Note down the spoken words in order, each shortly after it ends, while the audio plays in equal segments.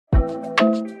Hey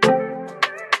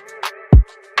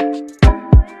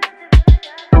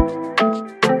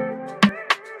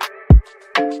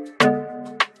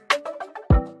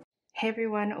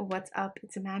everyone, what's up?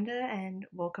 It's Amanda and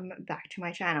welcome back to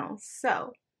my channel.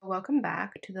 So, welcome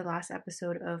back to the last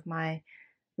episode of my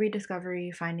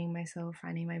rediscovery, finding myself,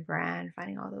 finding my brand,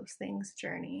 finding all those things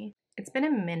journey. It's been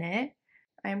a minute.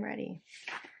 I'm ready.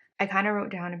 I kind of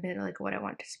wrote down a bit like what I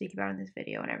want to speak about in this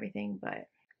video and everything, but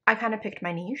I kind of picked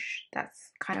my niche.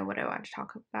 That's kind of what I want to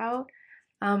talk about.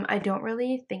 I don't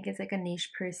really think it's like a niche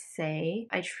per se.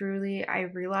 I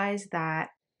realized that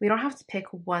we don't have to pick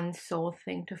one sole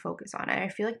thing to focus on. I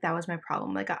feel like that was my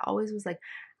problem. Like I always was like,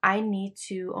 I need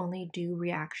to only do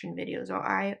reaction videos, or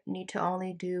I need to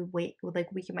only do week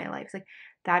in my life. It's like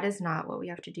that is not what we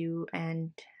have to do,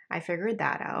 and I figured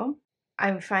that out.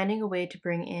 I'm finding a way to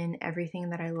bring in everything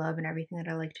that I love and everything that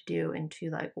I like to do into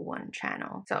like one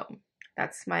channel. So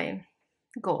that's my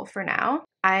goal for now.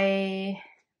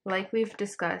 Like we've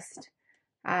discussed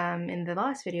in the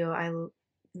last video, I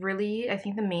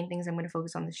think the main things I'm going to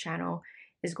focus on this channel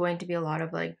is going to be a lot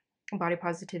of like body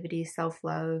positivity,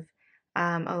 self-love,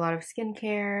 a lot of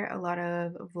skincare, a lot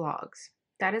of vlogs.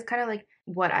 That is kind of like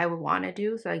what I would want to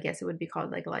do. So I guess it would be called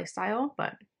like lifestyle,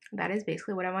 but that is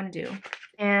basically what I want to do.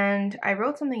 And I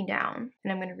wrote something down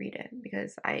and I'm going to read it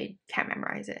because I can't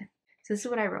memorize it. So this is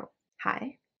what I wrote.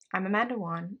 Hi, I'm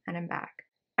ItsAmandaWan and I'm back.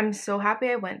 I'm so happy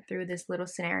I went through this little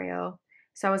scenario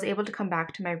so I was able to come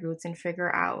back to my roots and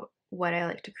figure out what I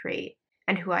like to create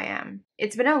and who I am.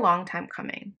 It's been a long time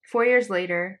coming. 4 years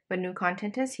later, but new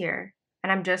content is here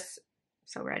and I'm just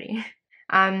so ready.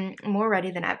 I'm more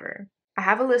ready than ever. I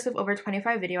have a list of over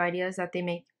 25 video ideas that they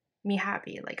make me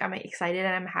happy. Like I'm excited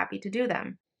and I'm happy to do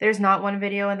them. There's not one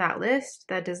video in that list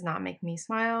that does not make me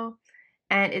smile,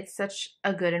 and it's such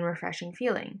a good and refreshing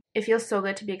feeling. It feels so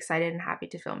good to be excited and happy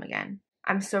to film again.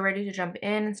 I'm so ready to jump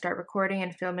in and start recording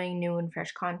and filming new and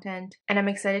fresh content, and I'm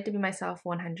excited to be myself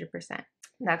 100%.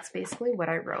 That's basically what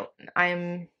I wrote.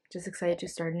 I'm just excited to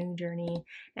start a new journey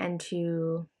and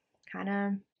to kind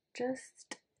of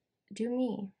just do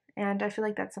me. And I feel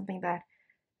like that's something that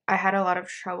I had a lot of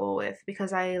trouble with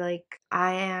because I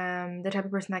am the type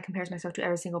of person that compares myself to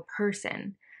every single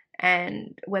person,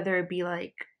 and whether it be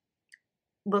like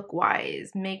look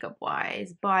wise, makeup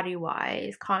wise, body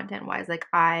wise, content wise, like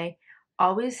I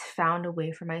always found a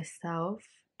way for myself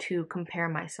to compare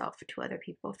myself to other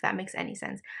people, if that makes any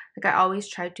sense. Like I always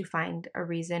tried to find a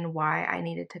reason why I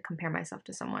needed to compare myself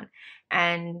to someone.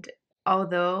 And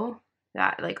although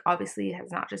that like obviously has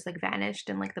not just like vanished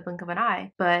in like the blink of an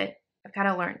eye, but I've kind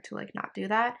of learned to like not do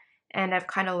that. And I've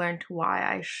kind of learned why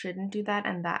I shouldn't do that,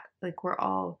 and that like we're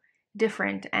all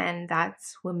different, and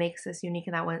that's what makes us unique,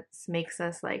 and that what makes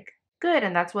us like good,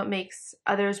 and that's what makes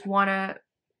others want to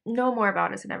know more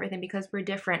about us and everything, because we're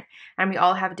different and we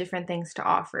all have different things to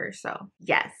offer. So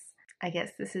yes, I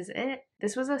guess this is it.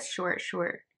 This was a short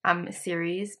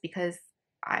series because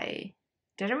I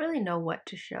didn't really know what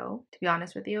to show, to be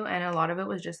honest with you, and a lot of it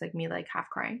was just like me like half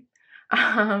crying.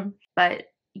 But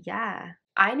yeah,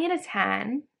 I need a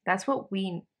tan. That's what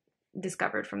we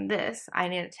discovered from this. I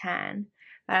need a tan.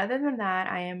 But other than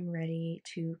that, I am ready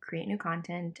to create new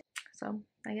content. So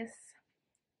I guess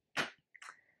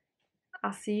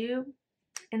I'll see you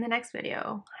in the next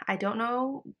video. I don't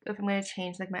know if I'm going to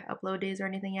change like my upload days or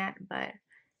anything yet, but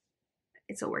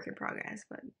it's a work in progress.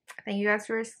 But thank you guys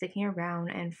for sticking around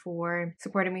and for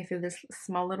supporting me through this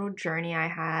small little journey I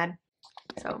had.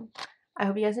 So I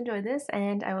hope you guys enjoyed this,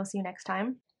 and I will see you next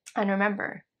time. And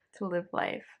remember to live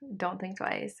life. Don't think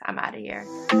twice. I'm out of here.